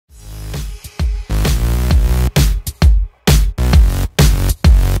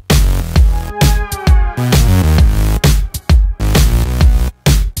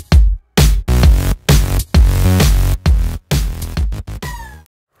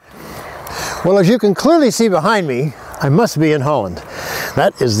Well, as you can clearly see behind me, I must be in Holland.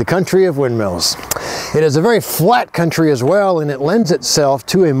 That is the country of windmills. It is a very flat country as well, and it lends itself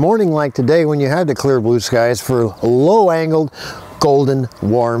to a morning like today when you had the clear blue skies for low-angled, golden,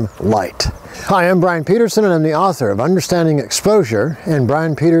 warm light. Hi, I'm Brian Peterson, and I'm the author of Understanding Exposure and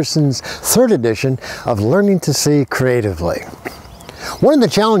Brian Peterson's third edition of Learning to See Creatively. One of the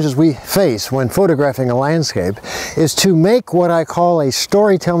challenges we face when photographing a landscape is to make what I call a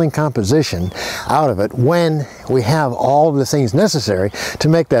storytelling composition out of it when we have all of the things necessary to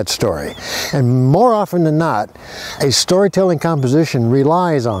make that story. And more often than not, a storytelling composition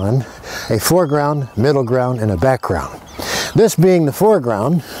relies on a foreground, middle ground, and a background. This being the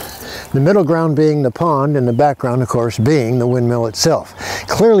foreground, the middle ground being the pond, and the background, of course, being the windmill itself.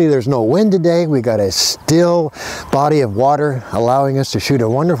 Clearly there's no wind today. We got a still body of water allowing us to shoot a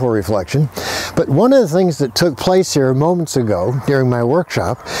wonderful reflection. But one of the things that took place here moments ago during my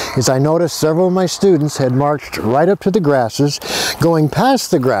workshop is I noticed several of my students had marched right up to the grasses, going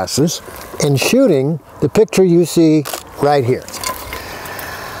past the grasses and shooting the picture you see right here.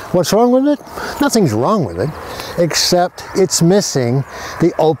 What's wrong with it? Nothing's wrong with it, except it's missing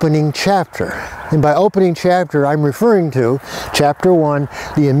the opening chapter. And by opening chapter, I'm referring to chapter 1,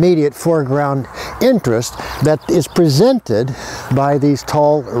 the immediate foreground interest that is presented by these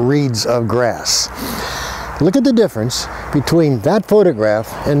tall reeds of grass. Look at the difference between that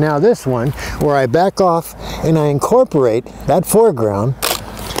photograph and now this one, where I back off and I incorporate that foreground.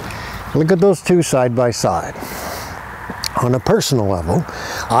 Look at those two side by side. On a personal level,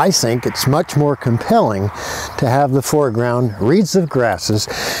 I think it's much more compelling to have the foreground reeds of grasses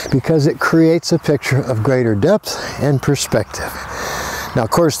because it creates a picture of greater depth and perspective. Now, of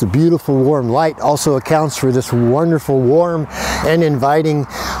course, the beautiful warm light also accounts for this wonderful, warm and inviting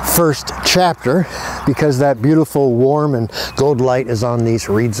first chapter because that beautiful warm and gold light is on these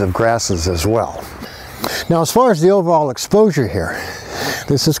reeds of grasses as well. Now, as far as the overall exposure here,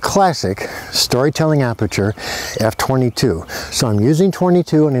 this is classic storytelling aperture f/22. So I'm using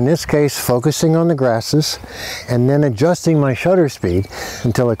 22, and in this case focusing on the grasses and then adjusting my shutter speed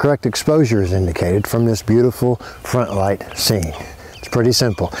until the correct exposure is indicated from this beautiful front light scene. It's pretty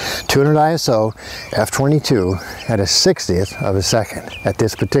simple. 200 ISO f/22 at a 60th of a second at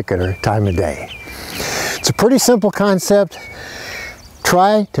this particular time of day. It's a pretty simple concept.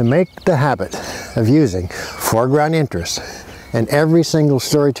 Try to make the habit of using foreground interest, and every single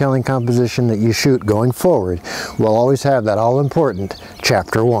storytelling composition that you shoot going forward will always have that all-important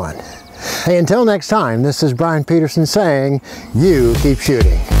chapter 1. Hey, until next time, this is Brian Peterson saying, you keep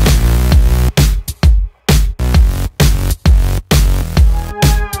shooting.